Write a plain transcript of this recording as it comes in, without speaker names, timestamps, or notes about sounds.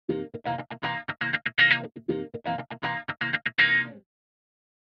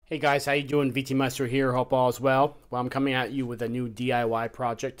Hey guys, how you doing? VT Meister here. Hope all is well. Well, I'm coming at you with a new DIY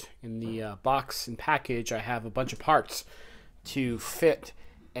project. In the box and package, I have a bunch of parts to fit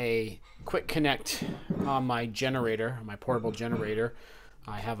a quick connect on my generator, my portable generator.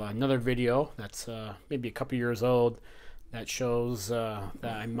 I have another video that's maybe a couple years old that shows that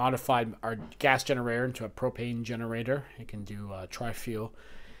I modified our gas generator into a propane generator. It can do tri-fuel.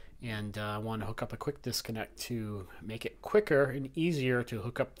 And I want to hook up a quick disconnect to make it quicker and easier to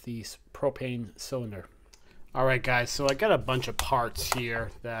hook up the propane cylinder. Alright guys, so I got a bunch of parts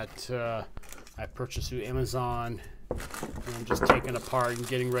here that I purchased through Amazon, and I'm just taking apart and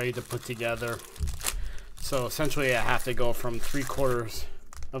getting ready to put together. So essentially I have to go from 3/4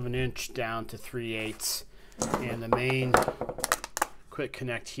 of an inch down to 3/8, and the main quick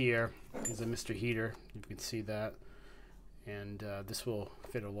connect here is a Mr. Heater. You can see that. And this will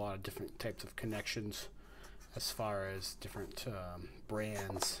fit a lot of different types of connections as far as different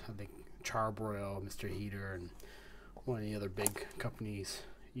brands. I think Charbroil, Mr. Heater, and one of the other big companies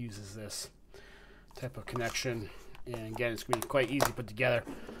uses this type of connection. And again, it's going to be quite easy to put together.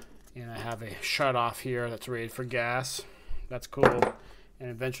 And I have a shut off here that's rated for gas. That's cool. And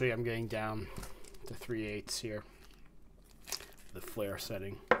eventually I'm getting down to 3/8 here, the flare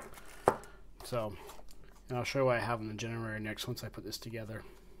setting. So, and I'll show you what I have in the generator next once I put this together.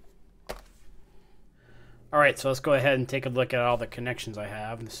 Alright, so let's go ahead and take a look at all the connections I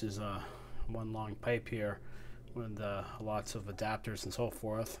have. This is one long pipe here with lots of adapters and so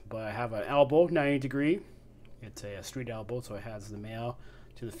forth. But I have an elbow, 90 degree. It's a street elbow, so it has the male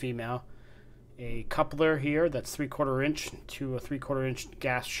to the female. A coupler here that's 3/4 inch to a 3/4 inch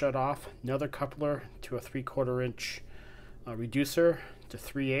gas shut off. Another coupler to a 3/4 inch reducer to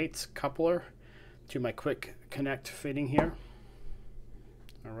 3/8 coupler to my quick connect fitting here.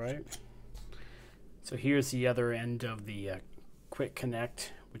 Alright, so here's the other end of the quick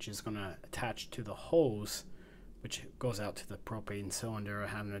connect, which is going to attach to the hose which goes out to the propane cylinder. I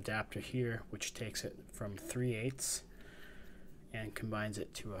have an adapter here which takes it from 3/8 and combines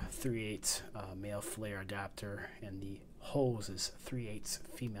it to a 3/8 male flare adapter, and the hose is 3/8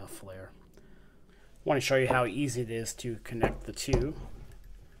 female flare. I want to show you how easy it is to connect the two.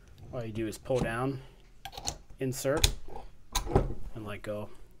 All you do is pull down, insert, and let go.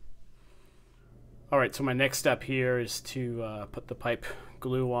 Alright, so my next step here is to put the pipe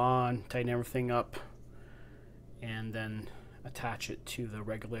glue on, tighten everything up, and then attach it to the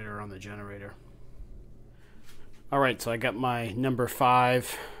regulator on the generator. Alright, so I got my number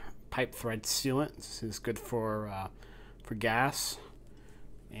 5 pipe thread sealant. This is good for gas,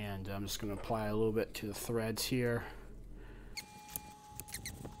 and I'm just going to apply a little bit to the threads here.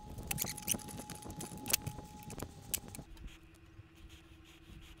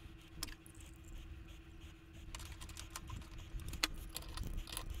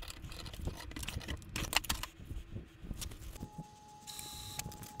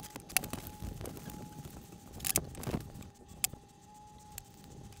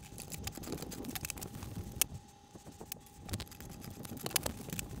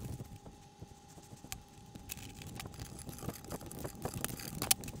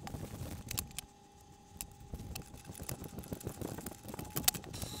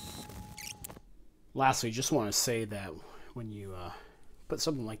 Lastly, just want to say that when you put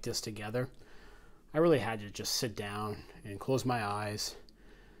something like this together, I really had to just sit down and close my eyes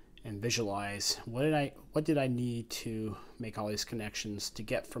and visualize what did I need to make all these connections to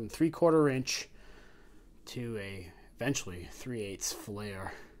get from 3/4 inch to a eventually 3/8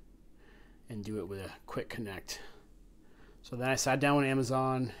 flare, and do it with a quick connect. So then I sat down on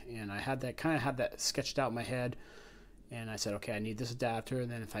Amazon, and I had that sketched out in my head. And I said, okay, I need this adapter,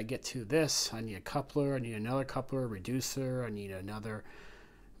 and then if I get to this, I need a coupler, I need another coupler, reducer, I need another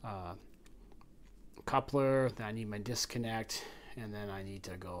coupler, then I need my disconnect, and then I need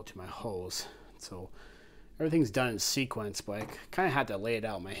to go to my hose. So everything's done in sequence, but I kind of had to lay it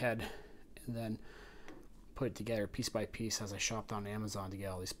out in my head and then put it together piece by piece as I shopped on Amazon to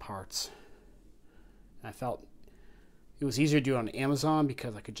get all these parts. And I felt it was easier to do it on Amazon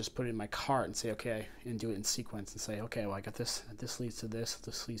because I could just put it in my cart and say, okay, and do it in sequence and say, okay, well, I got this, this leads to this,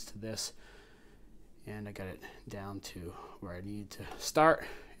 this leads to this, and I got it down to where I need to start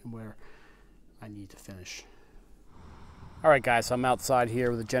and where I need to finish. Alright guys, so I'm outside here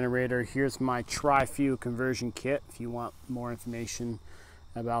with the generator. Here's my tri-fuel conversion kit. If you want more information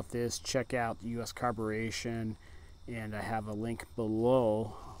about this, check out US Carburation, and I have a link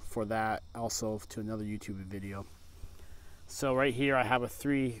below for that, also to another YouTube video. So right here I have a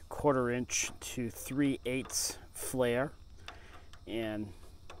 3/4 inch to 3/8 flare, and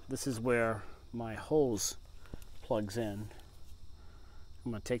this is where my hose plugs in.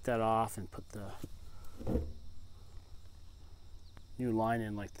 I'm going to take that off and put the new line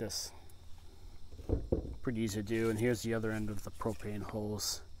in like this. Pretty easy to do. And here's the other end of the propane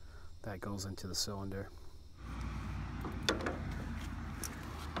hose that goes into the cylinder.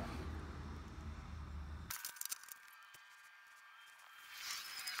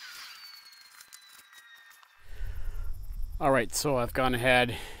 Alright, so I've gone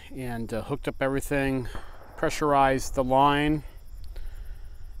ahead and hooked up everything, pressurized the line,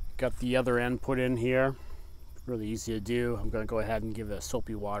 got the other end put in here. Really easy to do. I'm going to go ahead and give it a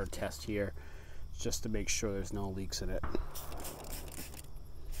soapy water test here just to make sure there's no leaks in it.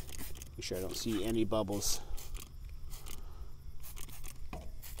 Make sure I don't see any bubbles.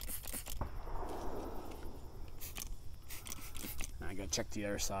 I got to check the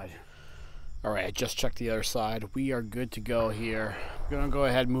other side. Alright, I just checked the other side. We are good to go here. I'm going to go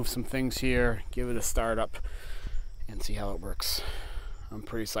ahead and move some things here, give it a start up, and see how it works. I'm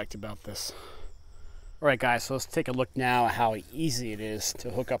pretty psyched about this. Alright guys, so let's take a look now at how easy it is to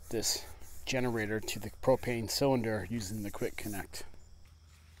hook up this generator to the propane cylinder using the Quick Connect.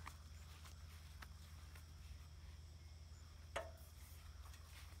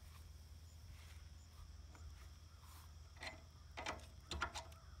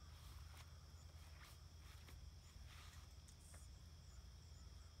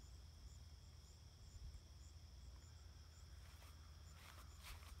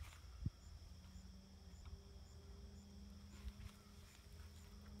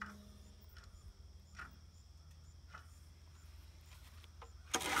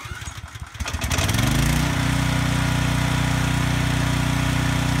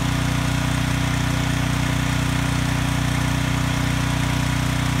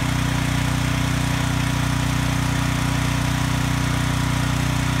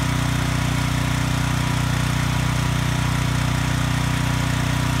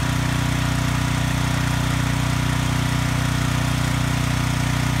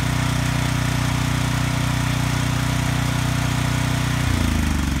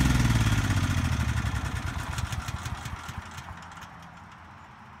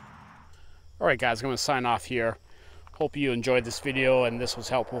 Alright guys, I'm going to sign off here. Hope you enjoyed this video and this was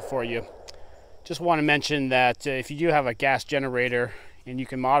helpful for you. Just want to mention that if you do have a gas generator and you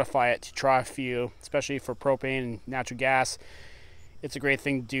can modify it to tri-fuel, especially for propane and natural gas, it's a great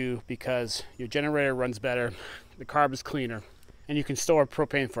thing to do because your generator runs better, the carb is cleaner, and you can store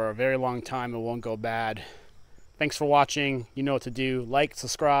propane for a very long time. It won't go bad. Thanks for watching. You know what to do. Like,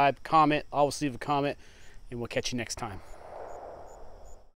 subscribe, comment, always leave a comment, and we'll catch you next time.